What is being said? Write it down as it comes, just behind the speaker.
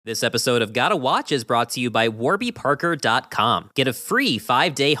This episode of Gotta Watch is brought to you by warbyparker.com. Get a free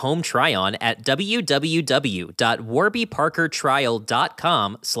 5-day home try-on at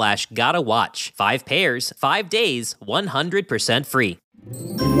www.warbyparkertrial.com/gottawatch. 5 pairs, 5 days, 100% free.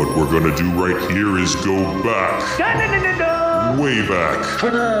 What we're gonna do right here is go back. Way back.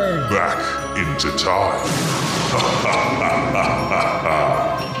 Back into time.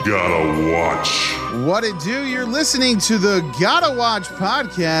 Gotta watch. What it do? You're listening to the Gotta Watch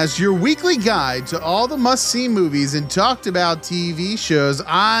podcast, your weekly guide to all the must-see movies and talked about TV shows.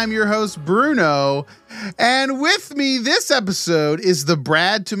 I'm your host, Bruno, and with me this episode is the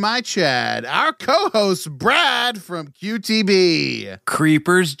Brad to my Chad, our co-host, Brad from QTB.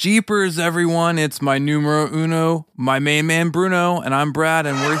 Creepers, jeepers, everyone. It's my numero uno, my main man, Bruno, and I'm Brad,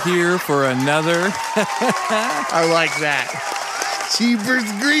 and we're here for another... I like that. Jeepers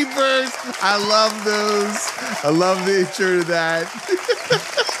Creepers. I love those. I love the intro to that.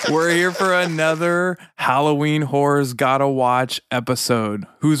 We're here for another Halloween Horrors Gotta Watch episode.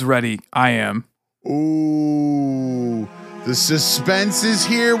 Who's ready? I am. Ooh, the suspense is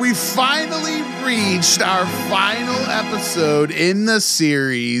here. We finally reached our final episode in the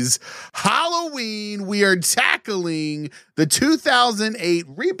series. Halloween, we are tackling the 2008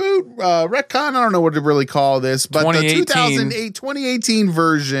 reboot, retcon, I don't know what to really call this, but the 2018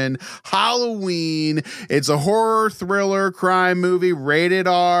 version, Halloween. It's a horror, thriller, crime movie, rated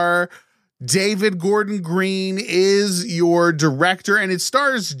R. David Gordon Green is your director, and it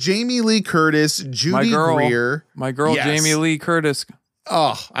stars Jamie Lee Curtis, Judy Greer. My girl, yes. Jamie Lee Curtis.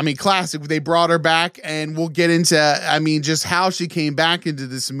 Oh, I mean, classic. They brought her back, and we'll get into, I mean, just how she came back into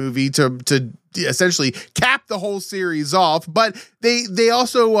this movie to essentially cap the whole series off. But they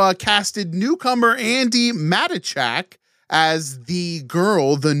also casted newcomer Andi Matichak as the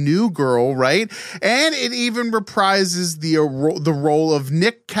girl, the new girl, right? And it even reprises the role of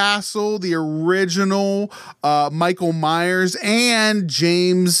Nick Castle, the original Michael Myers, and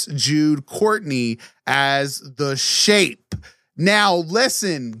James Jude Courtney as the Shape. Now,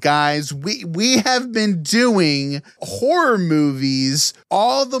 listen, guys, we have been doing horror movies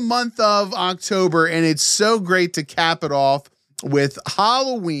all the month of October, and it's so great to cap it off with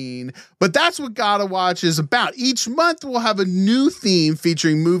Halloween, but that's what Gotta Watch is about. Each month we'll have a new theme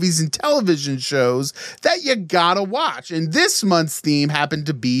featuring movies and television shows that you gotta watch. And this month's theme happened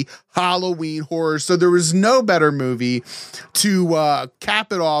to be Halloween horror. So there was no better movie to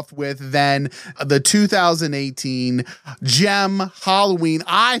cap it off with than the 2018 gem Halloween.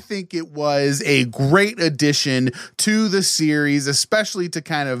 I think it was a great addition to the series, especially to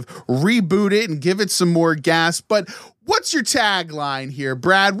kind of reboot it and give it some more gas. But what's your tagline here,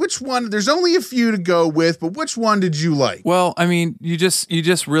 Brad? Which one? There's only a few to go with, but which one did you like? Well, I mean, you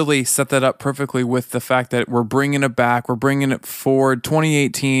just really set that up perfectly with the fact that we're bringing it back. We're bringing it forward.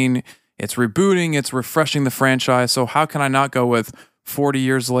 2018, it's rebooting. It's refreshing the franchise. So how can I not go with 40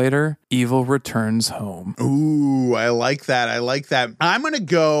 years later, Evil Returns Home? Ooh, I like that. I like that. I'm going to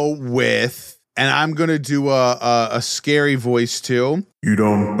go with, and I'm going to do a scary voice too. You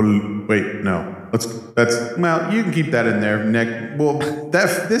don't wait, no. Well, you can keep that in there, Nick. Well,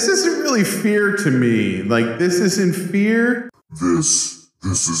 this isn't really fear to me. Like, this isn't fear. This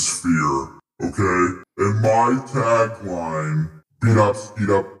is fear, okay? And my tagline, beat up, speed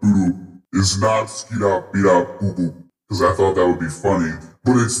up, boo-boo, is not speed up, beat up, boo-boo. Because I thought that would be funny.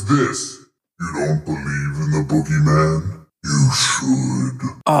 But it's this. You don't believe in the boogeyman? You should.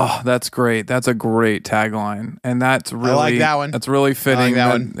 Oh, that's great. That's a great tagline. And that's really, I like that one. That's really fitting. I like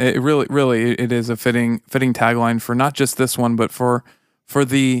that one. It really, it is a fitting tagline for not just this one, but for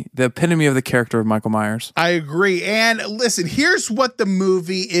the epitome of the character of Michael Myers. I agree. And listen, here's what the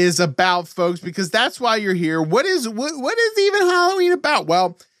movie is about, folks, because that's why you're here. What is even Halloween about?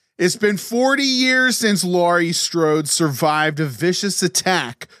 Well, it's been 40 years since Laurie Strode survived a vicious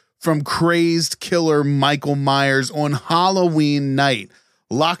attack from crazed killer Michael Myers on Halloween night.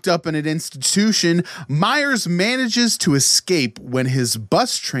 Locked up in an institution, Myers manages to escape when his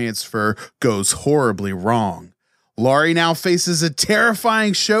bus transfer goes horribly wrong. Laurie now faces a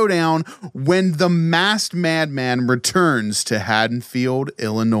terrifying showdown when the masked madman returns to Haddonfield,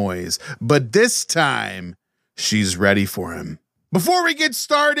 Illinois. But this time, she's ready for him. Before we get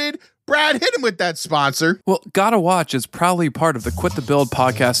started, Brad, hit him with that sponsor. Well, Gotta Watch is proudly part of the Quit the Build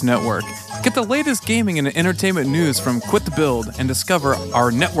podcast network. Get the latest gaming and entertainment news from Quit the Build and discover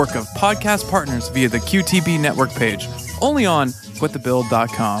our network of podcast partners via the QTB network page, only on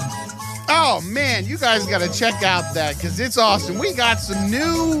quitthebuild.com. Oh man, you guys got to check out that because it's awesome. We got some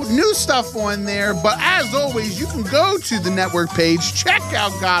new stuff on there, but as always, you can go to the network page, check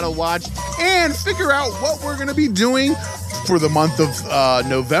out Gotta Watch, and figure out what we're going to be doing for the month of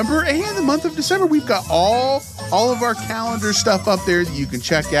November and the month of December. We've got all of our calendar stuff up there that you can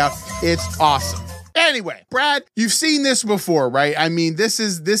check out. It's awesome. Anyway, Brad, you've seen this before, right? I mean, this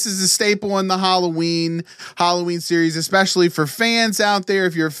is a staple in the Halloween series, especially for fans out there.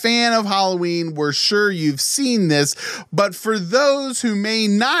 If you're a fan of Halloween, we're sure you've seen this. But for those who may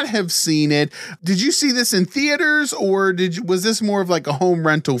not have seen it, did you see this in theaters, or was this more of like a home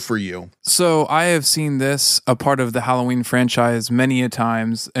rental for you? So I have seen this, a part of the Halloween franchise, many a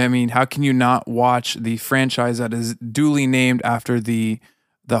times. I mean, how can you not watch the franchise that is duly named after the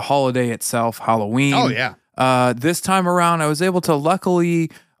holiday itself, Halloween? Oh, yeah. This time around, I was able to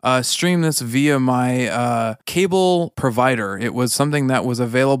luckily stream this via my cable provider. It was something that was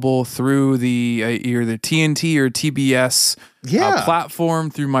available through the either TNT or TBS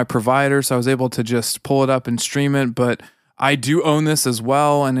platform through my provider, so I was able to just pull it up and stream it. But I do own this as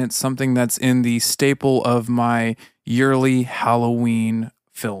well, and it's something that's in the staple of my yearly Halloween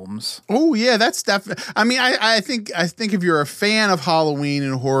films. Oh yeah, that's definitely. I mean, I think if you're a fan of Halloween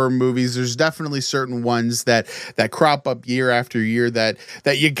and horror movies, there's definitely certain ones that crop up year after year that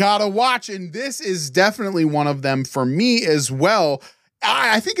you gotta watch, and this is definitely one of them for me as well.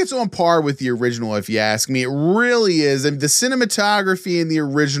 I think it's on par with the original, if you ask me. It really is. And the cinematography in the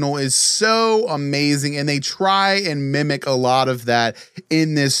original is so amazing, and they try and mimic a lot of that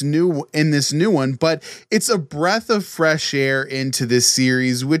in this new one. But it's a breath of fresh air into this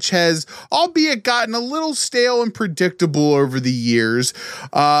series, which has, albeit, gotten a little stale and predictable over the years.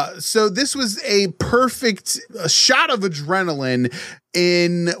 So this was a perfect shot of adrenaline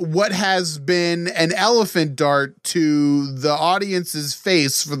in what has been an elephant dart to the audience's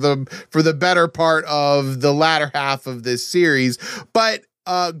face for the better part of the latter half of this series. But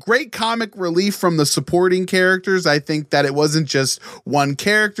great comic relief from the supporting characters. I think that it wasn't just one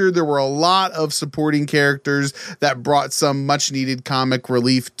character. There were a lot of supporting characters that brought some much needed comic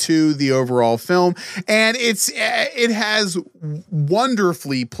relief to the overall film. And it has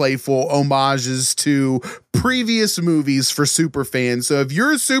wonderfully playful homages to previous movies for super fans. So if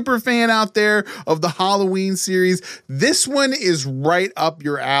you're a super fan out there of the Halloween series, this one is right up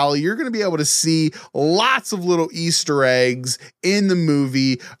your alley. You're going to be able to see lots of little Easter eggs in the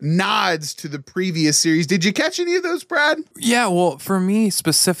movie, nods to the previous series. Did you catch any of those, Brad? Yeah, well, for me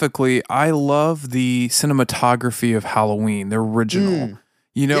specifically, I love the cinematography of Halloween, the original.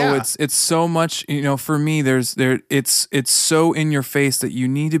 You know, it's so much, you know, for me, it's so in your face that you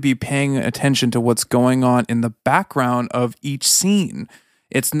need to be paying attention to what's going on in the background of each scene.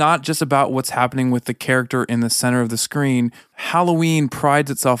 It's not just about what's happening with the character in the center of the screen. Halloween prides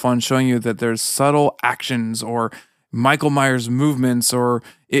itself on showing you that there's subtle actions or Michael Myers movements, or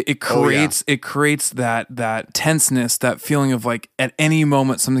it creates that tenseness, that feeling of like at any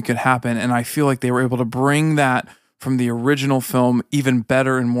moment something could happen. And I feel like they were able to bring that from the original film even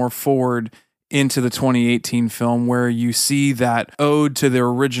better and more forward into the 2018 film, where you see that ode to the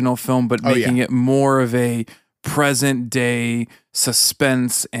original film, but making it more of a present day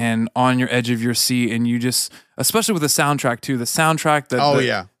suspense and on your edge of your seat. And you just, especially with the soundtrack too, it's an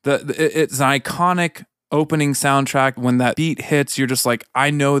iconic opening soundtrack. When that beat hits, you're just like,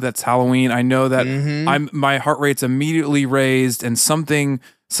 I know that's Halloween. I know that my heart rate's immediately raised, and something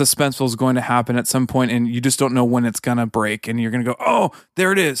suspenseful is going to happen at some point, and you just don't know when it's gonna break, and you're gonna go, oh,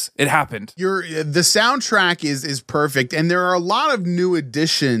 there it is, it happened. The soundtrack is perfect, and there are a lot of new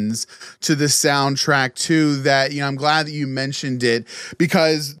additions to the soundtrack too that, you know, I'm glad that you mentioned it,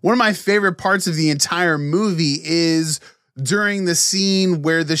 because one of my favorite parts of the entire movie is during the scene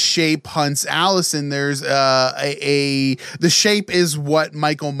where the Shape hunts Allison. There's the Shape is what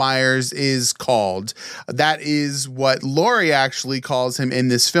Michael Myers is called. That is what Laurie actually calls him in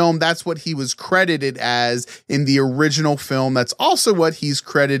this film. That's what he was credited as in the original film. That's also what he's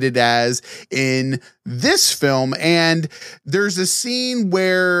credited as in this film. And there's a scene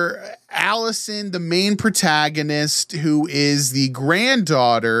where Allison, the main protagonist, who is the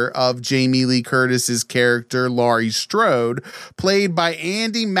granddaughter of Jamie Lee Curtis's character, Laurie Strode, played by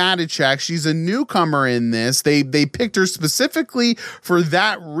Andi Matichak. She's a newcomer in this. They picked her specifically for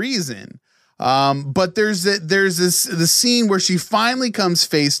that reason. But there's the scene where she finally comes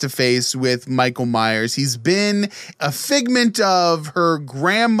face to face with Michael Myers. He's been a figment of her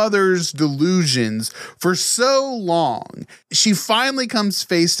grandmother's delusions for so long. She finally comes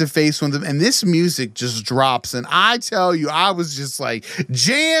face to face with him, and this music just drops. And I tell you, I was just like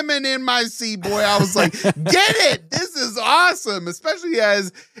jamming in my seat, boy. I was like, get it. This is awesome. Especially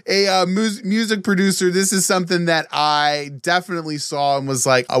as a music producer, this is something that I definitely saw and was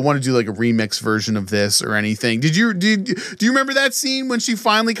like, I want to do like a remix IMAX version of this or anything. Do you remember that scene when she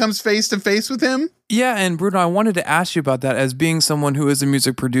finally comes face to face with him? Yeah, and Bruno, I wanted to ask you about that as being someone who is a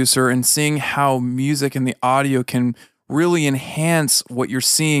music producer and seeing how music and the audio can really enhance what you're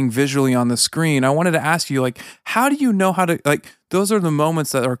seeing visually on the screen. I wanted to ask you, like, how do you know how to, like, those are the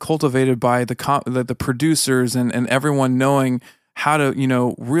moments that are cultivated by the producers and everyone knowing how to, you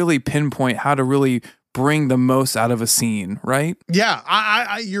know, really pinpoint how to really bring the most out of a scene, right? Yeah,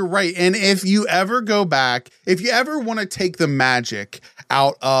 I you're right. And if you ever go back, if you ever want to take the magic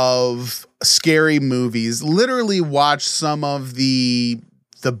out of scary movies, literally watch some of the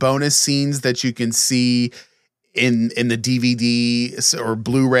bonus scenes that you can see in the DVD or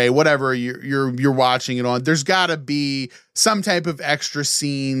Blu-ray, whatever you're watching it on. There's got to be some type of extra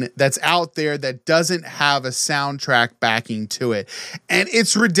scene that's out there that doesn't have a soundtrack backing to it. And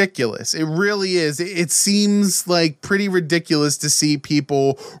it's ridiculous. It really is. It seems like pretty ridiculous to see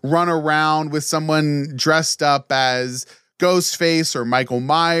people run around with someone dressed up as Ghostface or Michael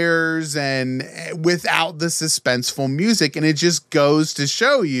Myers and without the suspenseful music. And it just goes to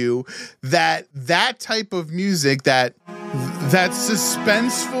show you that type of music, that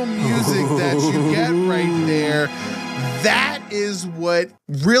suspenseful music that you get right there, that is what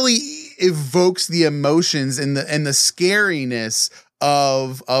really evokes the emotions and the scariness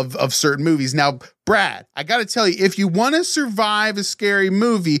of certain movies. Now, Brad, I got to tell you, if you want to survive a scary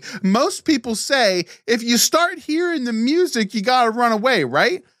movie, most people say if you start hearing the music, you got to run away,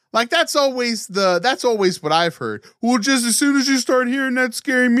 right? Like that's always what I've heard. Well, just as soon as you start hearing that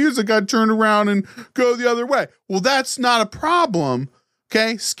scary music, I turn around and go the other way. Well, that's not a problem.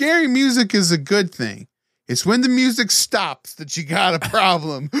 Okay. Scary music is a good thing. It's when the music stops that you got a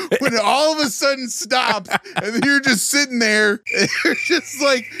problem. When it all of a sudden stops and you're just sitting there and you're just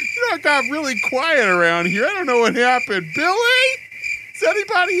like, it got really quiet around here. I don't know what happened. Billy? Is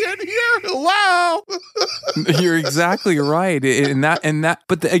anybody in here? Hello? You're exactly right.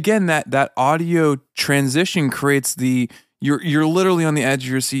 Again, that audio transition creates you're literally on the edge of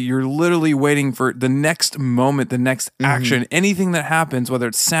your seat. You're literally waiting for the next moment, the next action, anything that happens, whether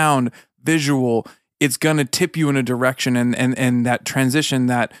it's sound, visual, it's going to tip you in a direction, and that transition,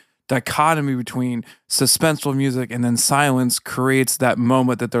 that dichotomy between suspenseful music and then silence creates that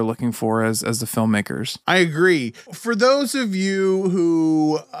moment that they're looking for as the filmmakers. I agree. For those of you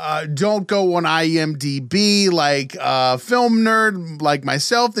who don't go on IMDb like a film nerd like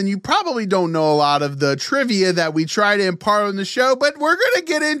myself, then you probably don't know a lot of the trivia that we try to impart on the show, but we're going to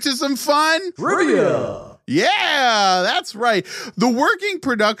get into some fun trivia. Yeah, that's right. The working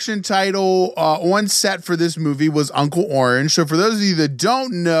production title on set for this movie was Uncle Orange. So for those of you that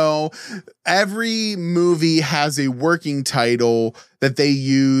don't know, every movie has a working title that they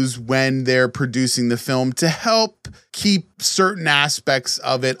use when they're producing the film to help keep certain aspects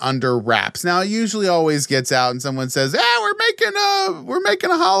of it under wraps. Now, it usually always gets out and someone says, we're making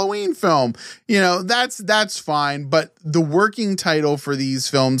a Halloween film. You know, that's fine. But the working title for these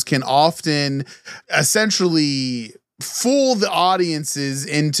films can often essentially fool the audiences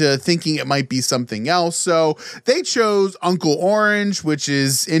into thinking it might be something else. So they chose Uncle Orange, which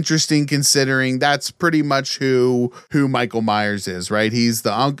is interesting considering that's pretty much who Michael Myers is, right? He's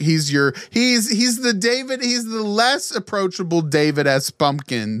the less approachable David S.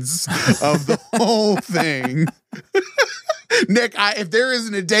 Pumpkins of the whole thing. Nick, if there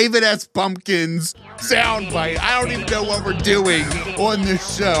isn't a David S. Pumpkins soundbite, I don't even know what we're doing on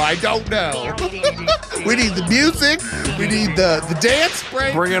this show. I don't know. We need the music. We need the dance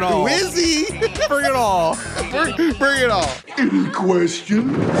break. Bring it all. Who is he? Bring it all. Bring it all. Any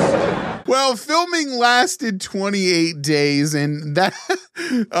questions? Well, filming lasted 28 days and that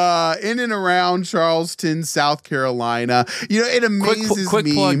in and around Charleston, South Carolina. You know, it amazes quick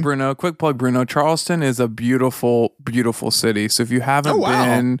me. Quick plug, Bruno. Charleston is a beautiful, beautiful city. So if you haven't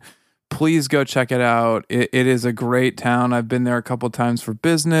been, please go check it out. It is a great town. I've been there a couple of times for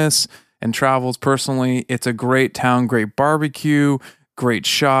business and travels personally. It's a great town, great barbecue, great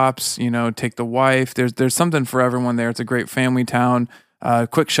shops, you know, take the wife. There's something for everyone there. It's a great family town.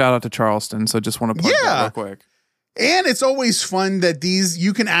 Quick shout out to Charleston. So just want to plug that real quick. And it's always fun that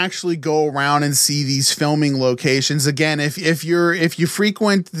you can actually go around and see these filming locations. Again, if you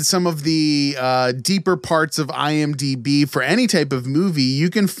frequent some of the deeper parts of IMDb for any type of movie, you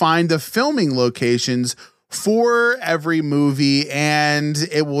can find the filming locations for every movie, and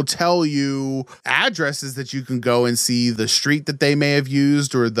it will tell you addresses that you can go and see the street that they may have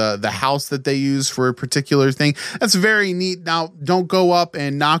used or the house that they use for a particular thing. That's very neat. Now, don't go up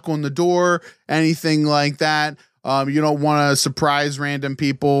and knock on the door, anything like that. You don't want to surprise random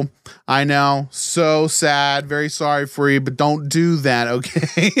people. I know. So sad. Very sorry for you, but don't do that,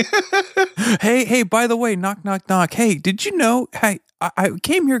 okay? Hey, by the way, knock, knock, knock. Hey, did you know? Hey, I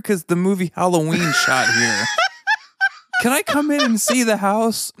came here because the movie Halloween shot here. Can I come in and see the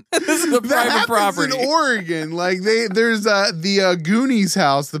house? This is a private property in Oregon. Like there's the Goonies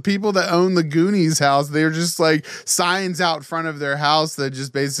house. The people that own the Goonies house, they're just like signs out front of their house that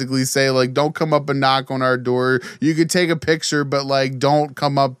just basically say like, don't come up and knock on our door. You could take a picture, but like, don't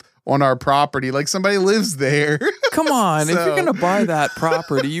come up on our property. Like somebody lives there. Come on, if you're gonna buy that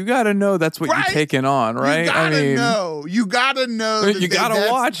property, you got to know that's what you're taking on, right? You gotta know. You gotta know. You gotta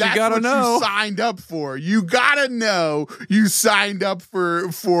watch. You gotta know. You signed up for. You gotta know. You signed up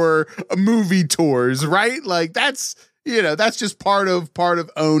for movie tours, right? Like that's just part of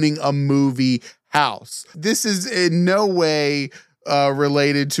owning a movie house. This is in no way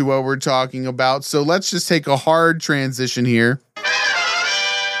related to what we're talking about. So let's just take a hard transition here.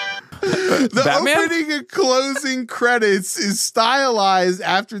 The Batman? opening and closing credits is stylized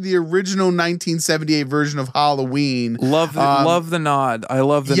after the original 1978 version of Halloween. Love the nod. I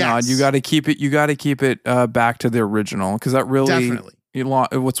love the nod. You got to keep it. You got to keep it back to the original because that really definitely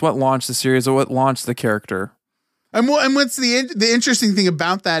what's what launched the series or what launched the character. And what's the interesting thing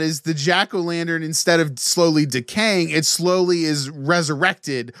about that is the jack-o'-lantern, instead of slowly decaying, it slowly is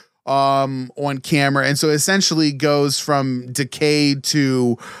resurrected on camera, and so essentially goes from decayed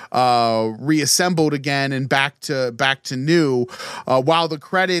to reassembled again and back to new, while the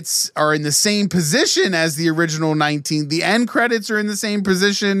credits are in the same position as the original 19. The end credits are in the same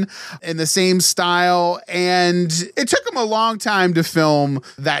position, in the same style, and it took them a long time to film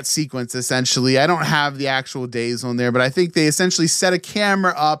that sequence. Essentially, I don't have the actual days on there, but I think they essentially set a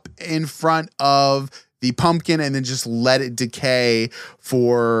camera up in front of the pumpkin and then just let it decay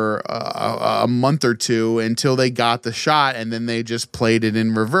for a month or two until they got the shot, and then they just played it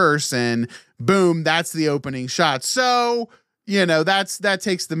in reverse and boom, that's the opening shot. So, that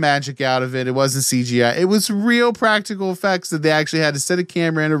takes the magic out of it. It wasn't CGI. It was real practical effects that they actually had to set a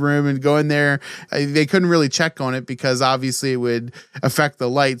camera in a room and go in there. They couldn't really check on it because obviously it would affect the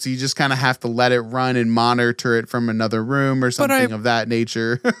light. So you just kind of have to let it run and monitor it from another room or something of that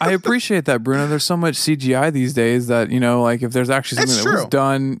nature. I appreciate that, Bruno. There's so much CGI these days that, like if there's actually something that was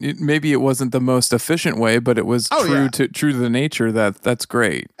done, maybe it wasn't the most efficient way, but it was true to the nature that's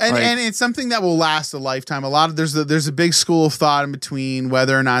great. And it's something that will last a lifetime. There's a big school of thought in between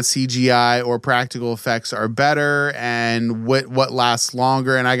whether or not CGI or practical effects are better and what lasts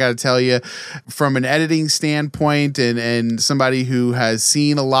longer. And I got to tell you, from an editing standpoint and somebody who has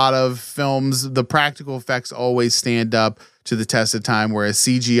seen a lot of films, the practical effects always stand up to the test of time, whereas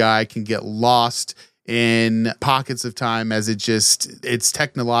CGI can get lost in pockets of time as it's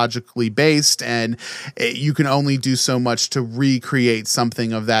technologically based, and you can only do so much to recreate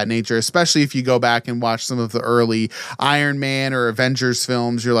something of that nature, especially if you go back and watch some of the early Iron Man or Avengers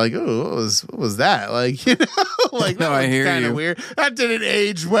films. You're like, oh, what was that? Like, like no, I hear kind of weird. That didn't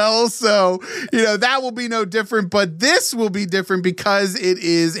age well. So, that will be no different, but this will be different because it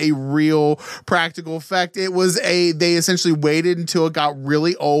is a real practical effect. They essentially waited until it got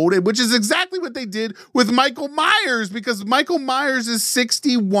really old, which is exactly what they did with Michael Myers, because Michael Myers is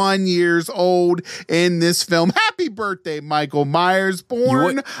 61 years old in this film. Happy birthday, Michael Myers,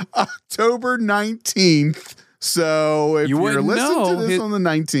 born October 19th. So if you're listening to this on the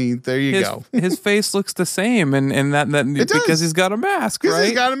 19th, there you go. His face looks the same, and that because he's got a mask, right?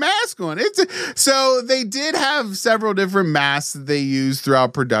 He's got a mask on. So they did have several different masks that they used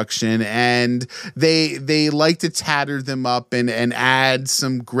throughout production, and they like to tatter them up and add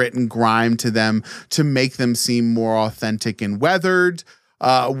some grit and grime to them to make them seem more authentic and weathered.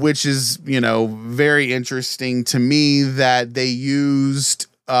 Which is, very interesting to me that they used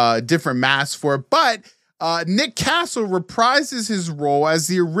different masks for it, but Nick Castle reprises his role as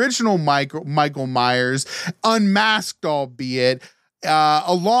the original Michael Myers, unmasked albeit,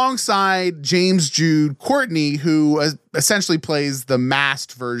 alongside James Jude Courtney, who essentially plays the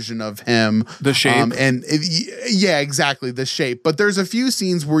masked version of him. The Shape. Exactly, the Shape. But there's a few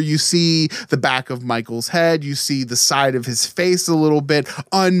scenes where you see the back of Michael's head, you see the side of his face a little bit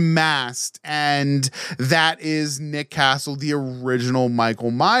unmasked, and that is Nick Castle, the original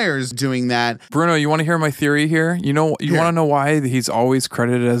Michael Myers, doing that. Bruno, you want to hear my theory here? You want to know why he's always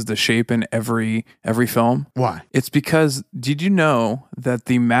credited as the Shape in every film? Why? It's because, did you know that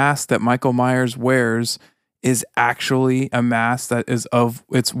the mask that Michael Myers wears is actually a mask that is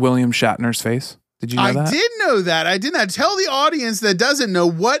it's William Shatner's face? Did you know that? I did know that. I did not tell the audience that doesn't know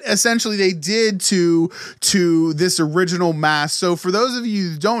what essentially they did to this original mask. So for those of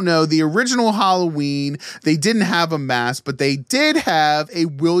you who don't know, the original Halloween, they didn't have a mask, but they did have a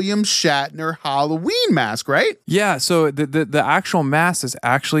William Shatner Halloween mask, right? Yeah, so the actual mask is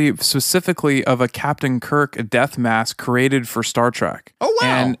actually specifically of a Captain Kirk death mask created for Star Trek. Oh,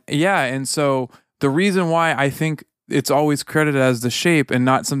 wow. And so the reason why I think it's always credited as the shape and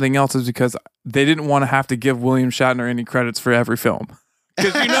not something else is because they didn't want to have to give William Shatner any credits for every film.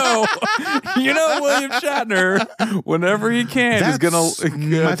 Because William Shatner, whenever he can, is going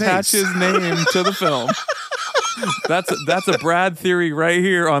to attach his name to the film. That's a Brad theory right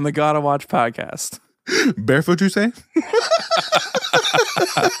here on the Gotta Watch podcast. Barefoot, you say?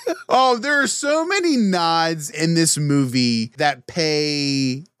 Oh, there are so many nods in this movie that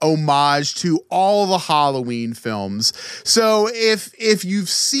pay homage to all the Halloween films. So if you've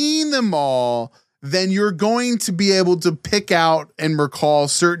seen them all, then you're going to be able to pick out and recall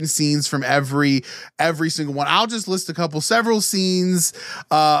certain scenes from every single one. I'll just list a couple. Several scenes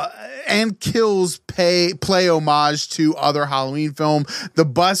and kills play homage to other Halloween film. The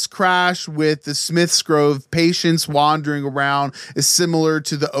bus crash with the Smiths Grove patients wandering around is similar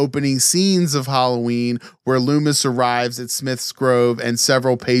to the opening scenes of Halloween, where Loomis arrives at Smiths Grove and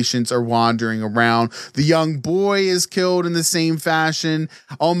several patients are wandering around. The young boy is killed in the same fashion,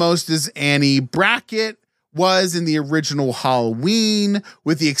 almost as Annie Brackett was in the original Halloween,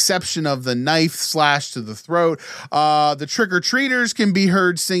 with the exception of the knife slash to the throat. The trick-or-treaters can be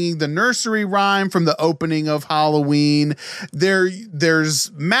heard singing the nursery rhyme from the opening of Halloween.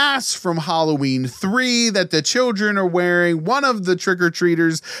 There's masks from Halloween 3 that the children are wearing. One of the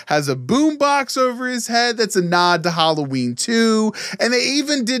trick-or-treaters has a boombox over his head that's a nod to Halloween 2. And they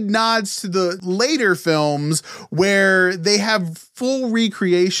even did nods to the later films where they have full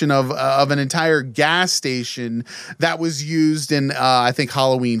recreation of an entire gas station that was used in I think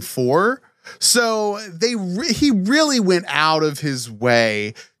Halloween 4. So he really went out of his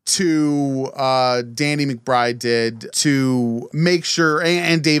way to Danny McBride did to make sure,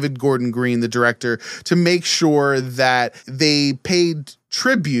 and David Gordon Green, the director, to make sure that they paid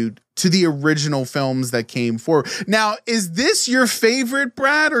tribute to the original films that came forward. Now, is this your favorite,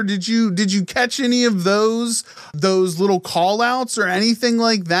 Brad, or did you catch any of those little call outs or anything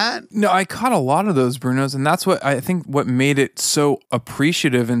like that? No, I caught a lot of those, Brunos, and that's what I think what made it so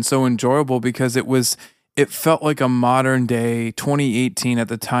appreciative and so enjoyable, because it felt like a modern day 2018 at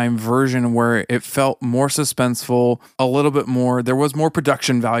the time version where it felt more suspenseful, a little bit more. There was more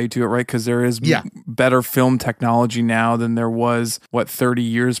production value to it, right? Because there is better film technology now than there was 30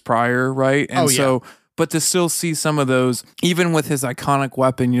 years prior, right? And but to still see some of those, even with his iconic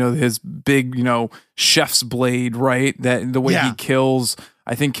weapon, his big, chef's blade, right? That the way he kills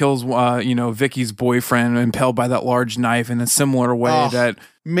Vicky's boyfriend impaled by that large knife in a similar way that.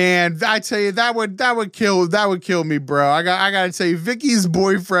 Man, I tell you, that would kill me, bro. I gotta say, Vicky's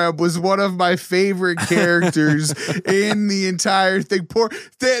boyfriend was one of my favorite characters in the entire thing.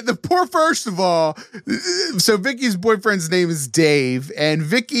 First of all, so Vicky's boyfriend's name is Dave, and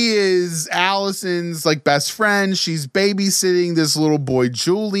Vicky is Allison's best friend. She's babysitting this little boy,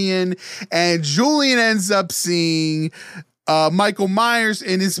 Julian, and Julian ends up seeing Michael Myers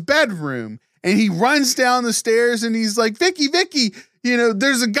in his bedroom, and he runs down the stairs and he's like, Vicky,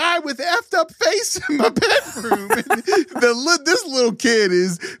 there's a guy with an effed up face in my bedroom. And this little kid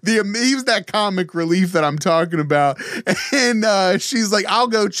he was that comic relief that I'm talking about. And she's like, I'll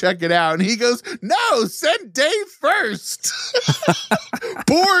go check it out. And he goes, no, send Dave first.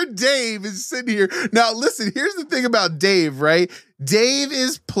 Poor Dave is sitting here. Now, listen, here's the thing about Dave, right? Dave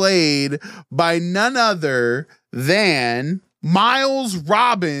is played by none other than Miles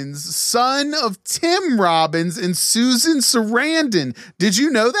Robbins, son of Tim Robbins and Susan Sarandon. Did you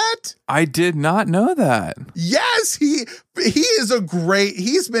know that? I did not know that. Yes, he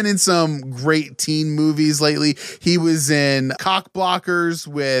he's been in some great teen movies lately. He was in Cock Blockers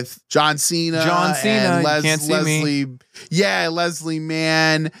with John Cena and Leslie. Yeah, Leslie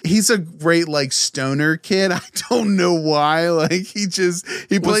Mann. He's a great stoner kid. I don't know why. He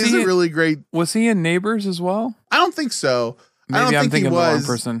plays a really great. Was he in Neighbors as well? I don't think so. Maybe I'm thinking of the wrong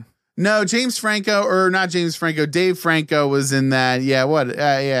person. No, Dave Franco was in that. Yeah, what?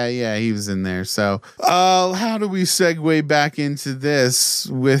 Yeah, he was in there. So, how do we segue back into this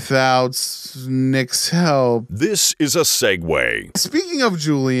without Nick's help? This is a segue. Speaking of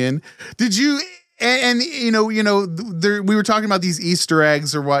Julian, did you? And we were talking about these Easter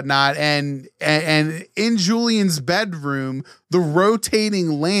eggs or whatnot, and in Julian's bedroom, the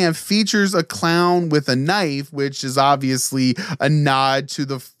rotating lamp features a clown with a knife, which is obviously a nod to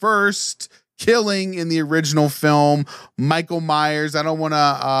the first killing in the original film. Michael Myers, I don't want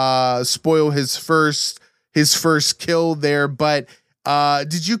to spoil his first kill there, but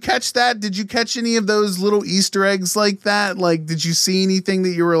did you catch that? Did you catch any of those little Easter eggs like that? Like, did you see anything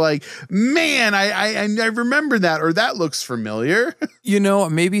that you were like, man, I remember that, or that looks familiar?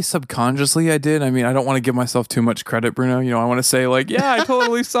 Maybe subconsciously I did. I mean, I don't want to give myself too much credit, Bruno. I want to say like, yeah, I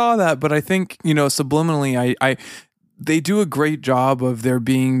totally saw that. But I think, subliminally, they do a great job of there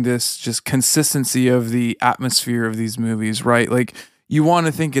being this just consistency of the atmosphere of these movies, right? Like, you want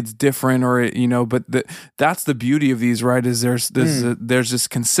to think it's different, but that's the beauty of these, right? Is there's this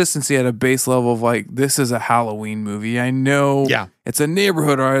consistency at a base level of like, this is a Halloween movie. I know it's a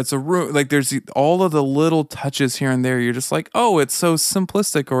neighborhood or it's a room. Like, there's all of the little touches here and there. You're just like, oh, it's so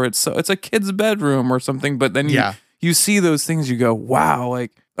simplistic, or it's a kid's bedroom or something. But then you see those things, you go, wow,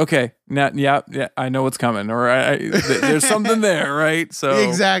 like, okay, yeah, I know what's coming, or there's something there, right? So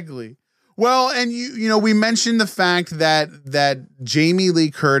exactly. Well, and we mentioned the fact that Jamie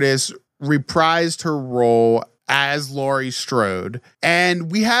Lee Curtis reprised her role as Laurie Strode,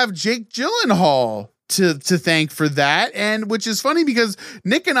 and we have Jake Gyllenhaal to thank for that, and which is funny because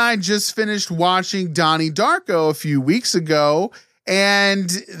Nick and I just finished watching Donnie Darko a few weeks ago, and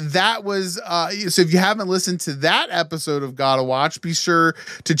that was so if you haven't listened to that episode of Gotta Watch, be sure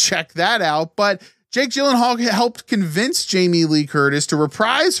to check that out. But Jake Gyllenhaal helped convince Jamie Lee Curtis to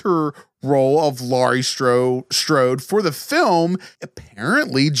reprise her role of Laurie Strode for the film.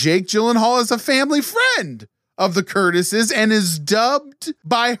 Apparently, Jake Gyllenhaal is a family friend of the Curtises and is dubbed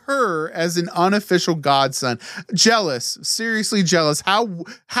by her as an unofficial godson. Jealous, seriously jealous.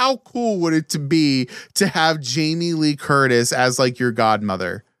 How cool would it to be to have Jamie Lee Curtis as like your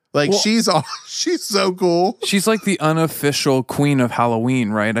godmother? Like, well, she's so cool. She's like the unofficial queen of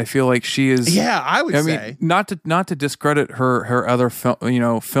Halloween, right? I feel like she is. Yeah, I would say. Mean, not to discredit her other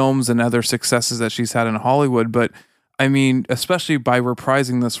films and other successes that she's had in Hollywood, but I mean, especially by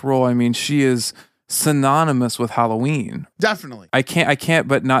reprising this role, I mean, she is synonymous with Halloween. Definitely. I can't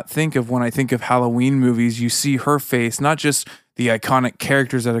but not think of, when I think of Halloween movies, you see her face, not just the iconic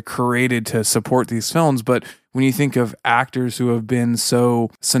characters that are created to support these films, but when you think of actors who have been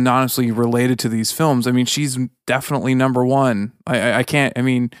so synonymously related to these films, I mean, she's definitely number one. I can't. I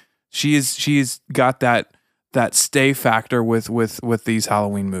mean, she's got that stay factor with these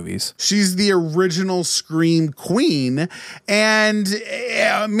Halloween movies. She's the original Scream queen, and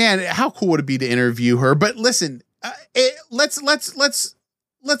man, how cool would it be to interview her? But listen, let's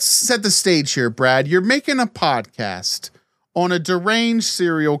set the stage here, Brad. You're making a podcast on a deranged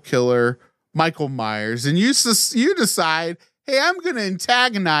serial killer, Michael Myers, and you decide, hey, I'm going to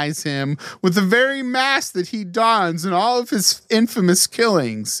antagonize him with the very mask that he dons in all of his infamous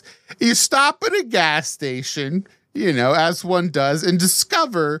killings. You stop at a gas station, as one does, and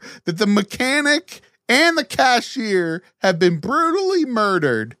discover that the mechanic and the cashier have been brutally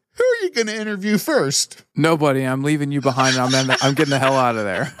murdered. Who are you going to interview first? Nobody. I'm leaving you behind. I'm getting the hell out of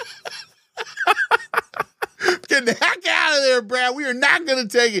there. Getting the heck out of there, Brad. We are not going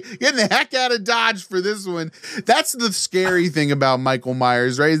to take it. Getting the heck out of Dodge for this one. That's the scary thing about Michael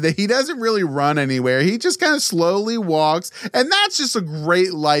Myers, right? Is that he doesn't really run anywhere. He just kind of slowly walks. And that's just a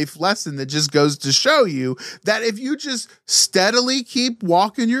great life lesson that just goes to show you that if you just steadily keep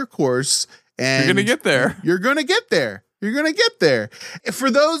walking your course, and you're going to get there. You're going to get there. You're going to get there.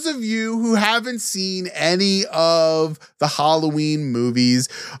 For those of you who haven't seen any of the Halloween movies,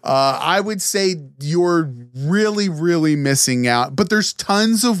 I would say you're really, really missing out. But there's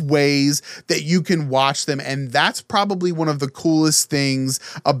tons of ways that you can watch them. And that's probably one of the coolest things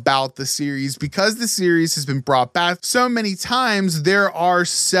about the series. Because the series has been brought back so many times, there are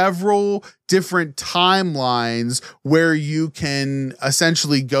several different timelines where you can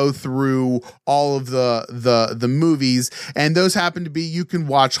essentially go through all of the movies, and those happen to be, you can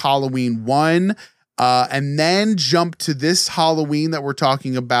watch Halloween 1 and then jump to this Halloween that we're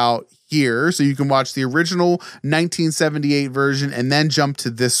talking about here. So you can watch the original 1978 version and then jump to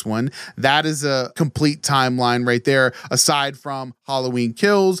this one. That is a complete timeline right there, aside from Halloween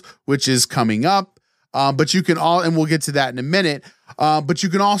Kills, which is coming up. But you can and we'll get to that in a minute. But you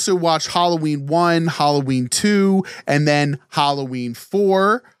can also watch Halloween 1, Halloween 2, and then Halloween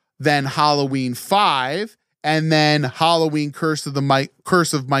 4, then Halloween 5, and then Halloween Curse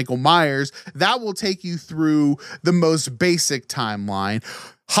of Michael Myers. That will take you through the most basic timeline.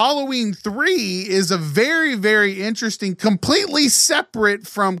 Halloween 3 is a very, very interesting, completely separate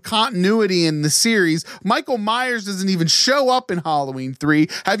from continuity in the series. Michael Myers doesn't even show up in Halloween 3.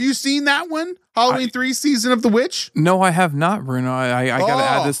 Have you seen that one? Halloween 3 Season of the Witch? No, I have not, Bruno. I got to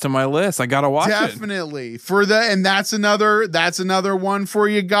add this to my list. I got to watch it. Definitely. And that's another one for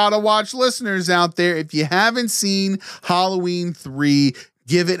you gotta watch listeners out there. If you haven't seen Halloween 3,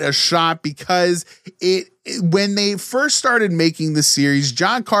 give it a shot, because when they first started making the series,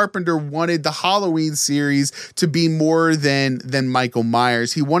 John Carpenter wanted the Halloween series to be more than Michael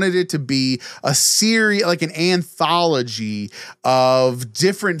Myers. He wanted it to be a series, like an anthology of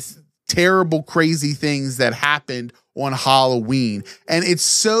different terrible, crazy things that happened on Halloween. And it's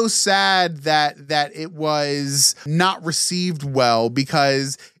so sad that it was not received well,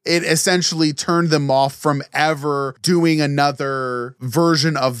 because it essentially turned them off from ever doing another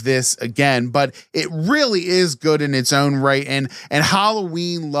version of this again. But it really is good in its own right. And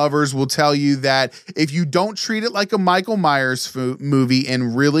Halloween lovers will tell you that if you don't treat it like a Michael Myers movie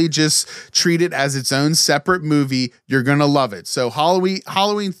and really just treat it as its own separate movie, you're going to love it. So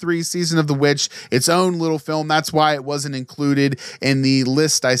Halloween 3 Season of the Witch, its own little film. That's why it wasn't included in the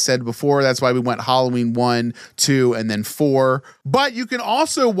list I said before. That's why we went Halloween 1, 2, and then 4. But you can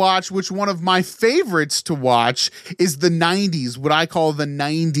also watch, which one of my favorites to watch is the 90s, what I call the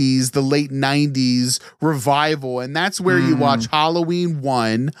 90s, the late 90s revival. And that's where you watch Halloween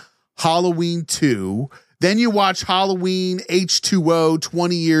 1, Halloween 2, then you watch Halloween H2O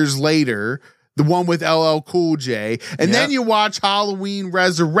 20 years later, the one with LL Cool J, and then you watch Halloween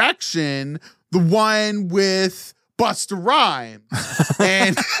Resurrection, the one with Busta Rhymes.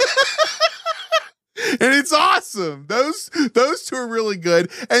 And and it's awesome. Those two are really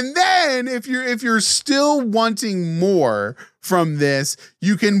good. And then if you're still wanting more from this,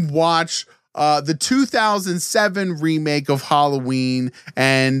 you can watch the 2007 remake of Halloween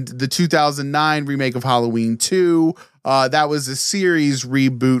and the 2009 remake of Halloween 2. That was a series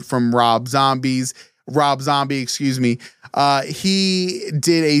reboot from Rob Zombie, excuse me. He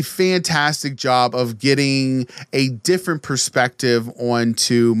did a fantastic job of getting a different perspective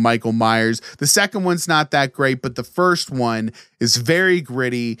onto Michael Myers. The second one's not that great, but the first one is very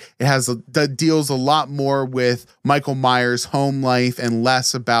gritty. It deals a lot more with Michael Myers' home life and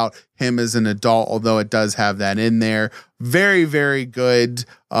less about him as an adult, although it does have that in there. Very, very good.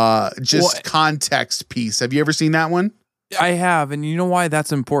 Context piece. Have you ever seen that one? I have, and you know why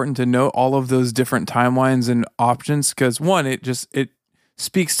that's important to note all of those different timelines and options? Because one, it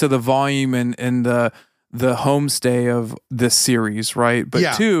speaks to the volume and the homestay of this series, right?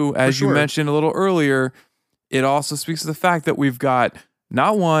 But two, as you mentioned a little earlier, it also speaks to the fact that we've got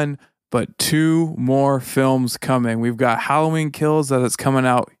not one, but 2 more films coming. We've got Halloween Kills that is coming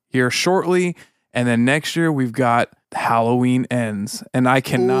out here shortly, and then next year we've got Halloween Ends, and I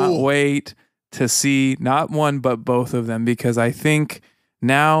cannot wait to see not one but both of them, because I think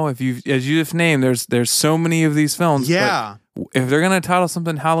now, as you just named, there's so many of these films. Yeah. But if they're gonna title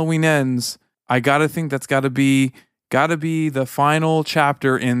something Halloween Ends, I gotta think that's gotta be the final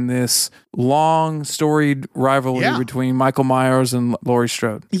chapter in this long storied rivalry between Michael Myers and Laurie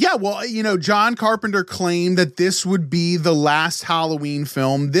Strode. Yeah, well, John Carpenter claimed that this would be the last Halloween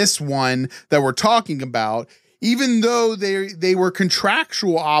film, this one that we're talking about, even though they were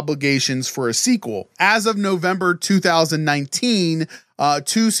contractual obligations for a sequel. As of November 2019,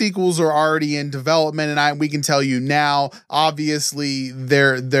 2 sequels are already in development, and we can tell you now, obviously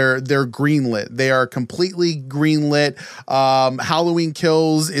they're greenlit. They are completely greenlit. Halloween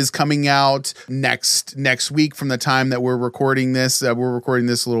Kills is coming out next week from the time that we're recording this. We're recording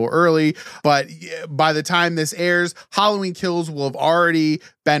this a little early, but by the time this airs, Halloween Kills will have already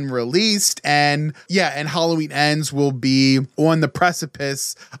been released, and Halloween Ends will be on the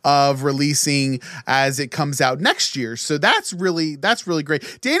precipice of releasing as it comes out next year. So that's really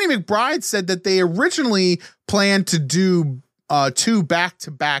great. Danny McBride said that they originally planned to do 2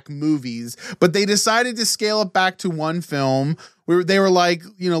 back-to-back movies, but they decided to scale it back to 1 film. They were like,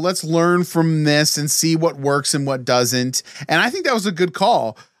 let's learn from this and see what works and what doesn't. And I think that was a good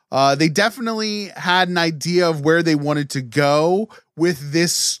call. They definitely had an idea of where they wanted to go with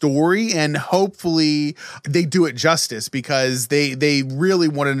this story, and hopefully they do it justice, because they really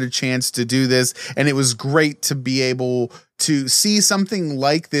wanted a chance to do this, and it was great to be able to see something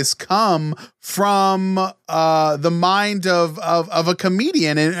like this come from the mind of a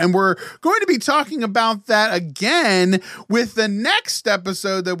comedian. And we're going to be talking about that again with the next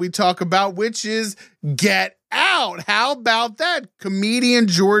episode that we talk about, which is Get Out. How about that? Comedian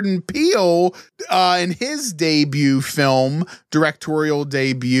Jordan Peele in his debut film, directed directorial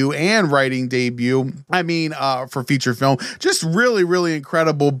debut and writing debut. I mean, for feature film, just really, really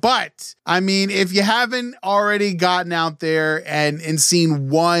incredible. But I mean, if you haven't already gotten out there and seen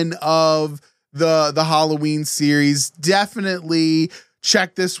one of the Halloween series, definitely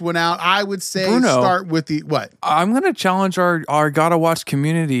check this one out. I would say start with the what? I'm going to challenge our gotta watch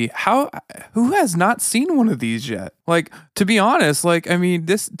community. Who has not seen one of these yet? Like, to be honest, like, I mean,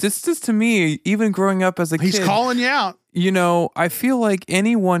 this is to me, even growing up as a kid. He's calling you out. You know, I feel like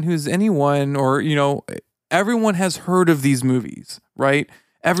anyone who's anyone, or, you know, everyone has heard of these movies, right?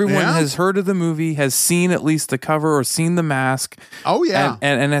 Everyone has heard of the movie, has seen at least the cover or seen The Mask. Oh, yeah.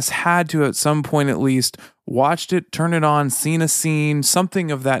 And has had to, at some point at least, watched it, turn it on, seen a scene,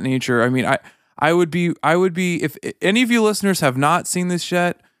 something of that nature. I mean, I would be, if any of you listeners have not seen this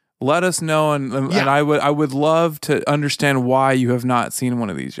yet, let us know. And I would love to understand why you have not seen one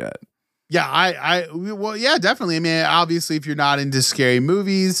of these yet. Yeah, well, yeah, definitely. I mean, obviously, if you're not into scary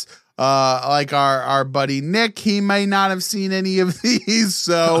movies, like our buddy Nick, he may not have seen any of these.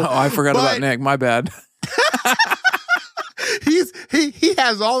 So I forgot about Nick. My bad. He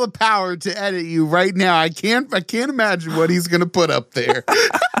has all the power to edit you right now. I can't imagine what he's gonna put up there.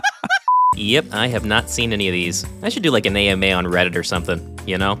 Yep, I have not seen any of these. I should do like an AMA on Reddit or something,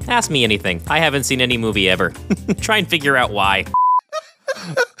 you know? Ask me anything. I haven't seen any movie ever. Try and figure out why.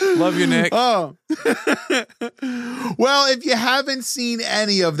 Love you, Nick. Oh. Well, if you haven't seen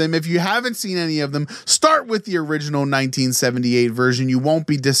any of them, start with the original 1978 version. You won't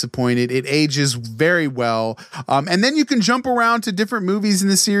be disappointed. It ages very well. And then you can jump around to different movies in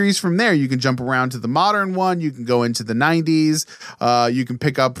the series from there. You can jump around to the modern one. You can go into the 90s. You can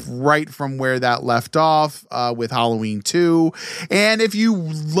pick up right from where that left off with Halloween 2. And if you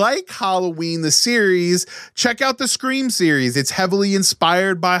like Halloween, the series, check out the Scream series. It's heavily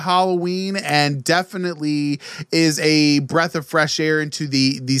inspired by Halloween and definitely is a breath of fresh air into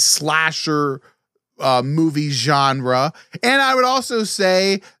the slasher movie genre. And I would also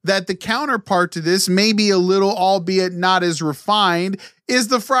say that the counterpart to this, maybe a little, albeit not as refined, is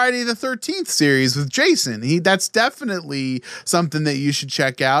the Friday the 13th series with Jason. That's definitely something that you should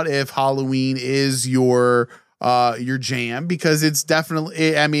check out if Halloween is your jam, because it's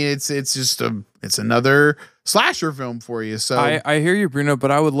definitely, I mean, it's another slasher film for you. So I hear you, Bruno, but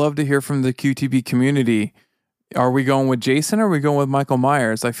I would love to hear from the QTB community. Are we going with Jason or are we going with Michael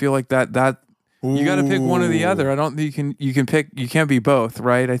Myers? I feel like that you got to pick one or the other. I don't think you can pick, you can't be both,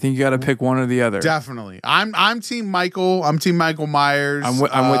 right? I think you got to pick one or the other. Definitely. I'm team Michael. I'm team Michael Myers. I'm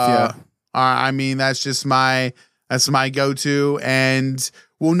with you. I mean, that's my go-to, and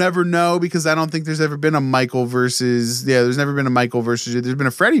we'll never know because I don't think there's ever been a Michael versus. There's never been a Michael versus. There's been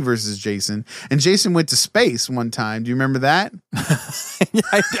a Freddy versus Jason, and Jason went to space one time. Do you remember that? Yeah,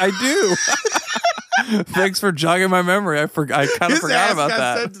 I do. Thanks for jogging my memory. I kind of forgot about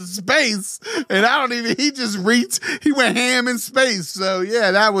that. Sent to space, and I don't even. He went ham in space. So yeah,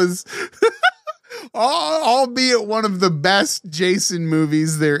 that was. Albeit one of the best Jason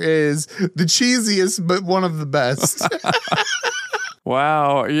movies there is, the cheesiest, but one of the best.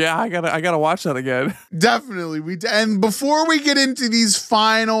 Wow. Yeah, I gotta watch that again. Definitely. And before we get into these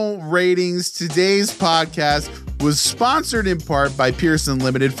final ratings, today's podcast was sponsored in part by Pierce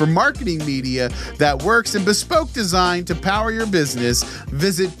Unlimited. For marketing media that works in bespoke design to power your business,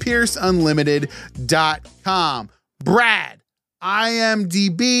 visit pierceunlimited.com. Brad,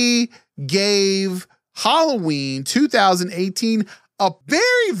 IMDb gave Halloween 2018 a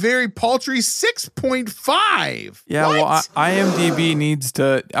very, very paltry 6.5. Yeah, what? well, IMDb needs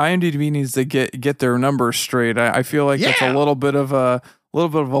to get their numbers straight. I feel like it's a little bit of a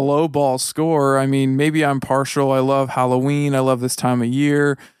low ball score. I mean, maybe I'm partial. I love Halloween. I love this time of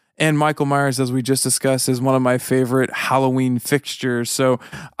year. And Michael Myers, as we just discussed, is one of my favorite Halloween fixtures. So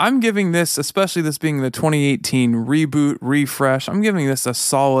I'm giving this, especially this being the 2018 reboot, refresh, I'm giving this a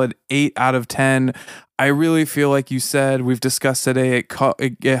solid 8 out of 10. I really feel like you said, we've discussed today,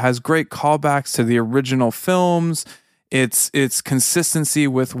 it has great callbacks to the original films. Its consistency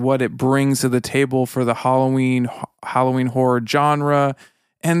with what it brings to the table for the Halloween horror genre,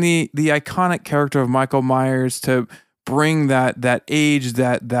 and the iconic character of Michael Myers to bring that age,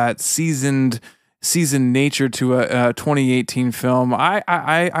 that seasoned nature to a 2018 film.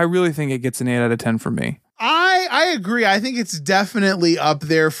 I really think it gets an 8 out of 10 for me. I agree. I think it's definitely up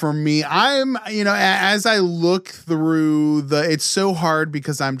there for me. I'm, as I look through it's so hard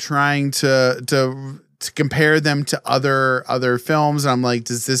because I'm trying to compare them to other films. And I'm like,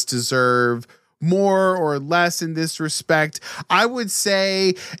 does this deserve more or less in this respect. I would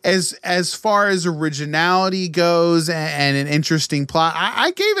say as far as originality goes and an interesting plot, I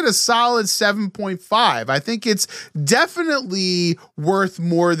gave it a solid 7.5. I think it's definitely worth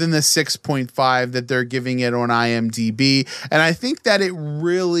more than the 6.5 that they're giving it on IMDb. And I think that it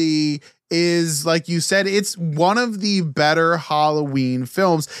really is, like you said, it's one of the better Halloween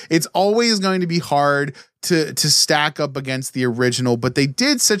films. It's always going to be hard to stack up against the original, but they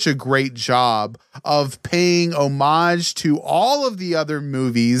did such a great job of paying homage to all of the other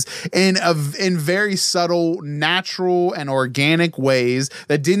movies in very subtle, natural, and organic ways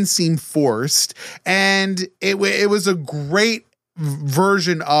that didn't seem forced. And it was a great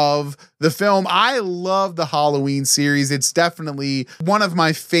version of the film. I love the Halloween series. It's definitely one of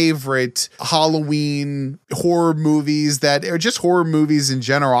my favorite Halloween horror movies or just horror movies in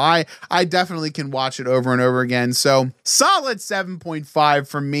general. I definitely can watch it over and over again. So solid 7.5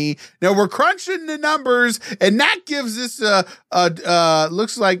 from me. Now we're crunching the numbers, and that gives us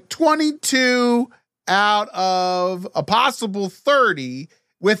looks like 22 out of a possible 30,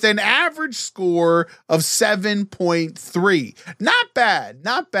 with an average score of 7.3. Not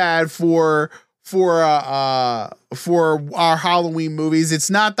bad for our Halloween movies.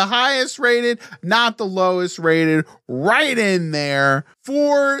 It's not the highest rated, not the lowest rated, right in there.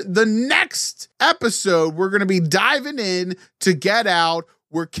 For the next episode, we're going to be diving in to Get Out.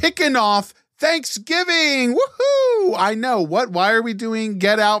 We're kicking off Thanksgiving. Woohoo! I know. Why are we doing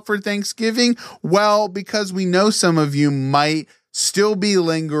Get Out for Thanksgiving? Well, because we know some of you might still be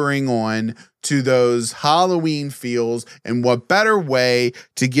lingering on to those Halloween feels, and what better way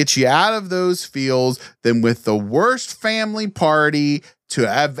to get you out of those feels than with the worst family party to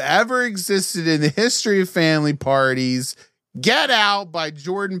have ever existed in the history of family parties, Get Out by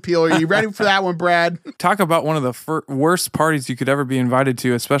Jordan Peele. Are you ready for that one, Brad? Talk about one of the worst parties you could ever be invited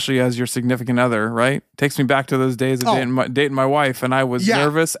to, especially as your significant other, right? Takes me back to those days of dating my wife, and I was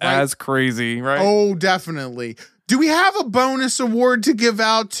nervous as crazy, right? Oh, definitely. Do we have a bonus award to give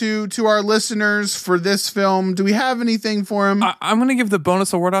out to our listeners for this film? Do we have anything for them? I'm going to give the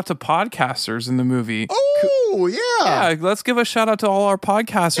bonus award out to podcasters in the movie. Oh, yeah. Yeah, let's give a shout out to all our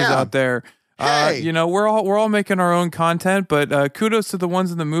podcasters out there. Hey. We're all making our own content, but kudos to the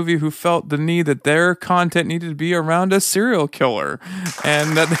ones in the movie who felt the need that their content needed to be around a serial killer,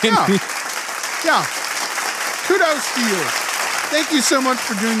 and that they Kudos to you. Thank you so much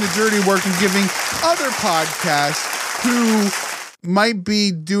for doing the dirty work and giving other podcasts who might be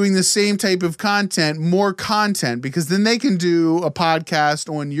doing the same type of content more content, because then they can do a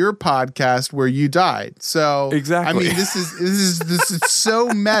podcast on your podcast where you died. So exactly. I mean, this is so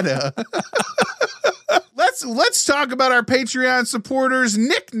meta. Let's talk about our Patreon supporters: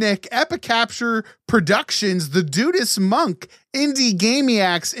 Nick, Epicapture Productions, The Dudist Monk, Indie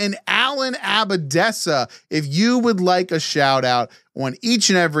Gamiacs, and Alan Abadessa. If you would like a shout out on each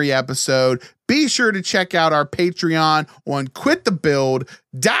and every episode, be sure to check out our Patreon on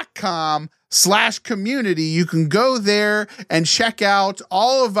quitthebuild.com/community. You can go there and check out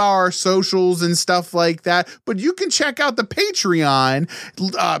all of our socials and stuff like that, but you can check out the Patreon.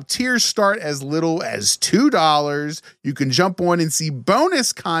 Tiers start as little as $2. You can jump on and see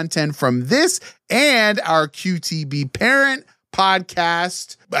bonus content from this and our QTB parent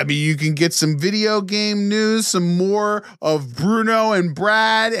podcast. I mean, you can get some video game news, some more of Bruno and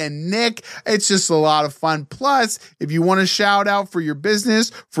Brad and Nick. It's just a lot of fun. Plus, if you want to shout out for your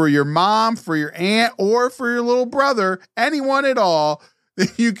business, for your mom, for your aunt, or for your little brother, anyone at all,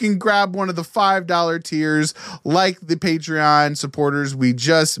 you can grab one of the $5 tiers like the Patreon supporters we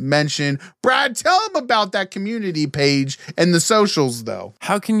just mentioned. Brad, tell them about that community page and the socials, though.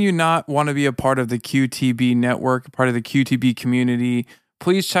 How can you not want to be a part of the QTB network, part of the QTB community?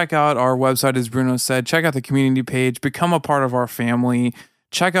 Please check out our website, as Bruno said. Check out the community page. Become a part of our family.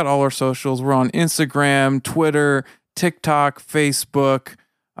 Check out all our socials. We're on Instagram, Twitter, TikTok, Facebook.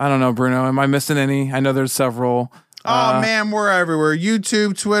 I don't know, Bruno. Am I missing any? I know there's several. Oh man, we're everywhere.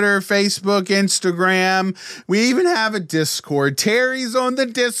 YouTube, Twitter, Facebook, Instagram. We even have a Discord. Terry's on the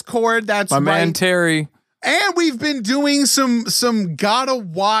Discord. That's my man Terry. And we've been doing some gotta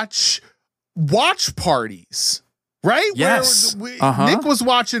watch parties. Right? Yes. Nick was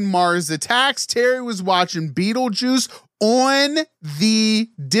watching Mars Attacks. Terry was watching Beetlejuice on the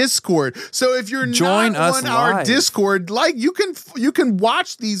Discord. So if you're Join not us on our live. Discord, like you can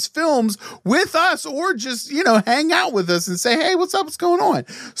watch these films with us, or just, hang out with us and say, hey, what's up? What's going on?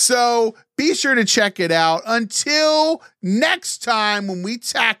 So be sure to check it out. Until next time, when we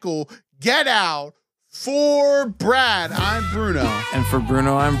tackle Get Out, for Brad, I'm Bruno. And for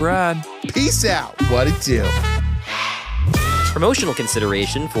Bruno, I'm Brad. Peace out. What it do? Promotional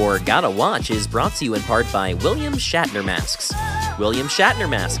consideration for Gotta Watch is brought to you in part by William Shatner Masks. William Shatner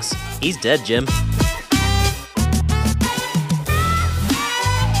Masks. He's dead, Jim.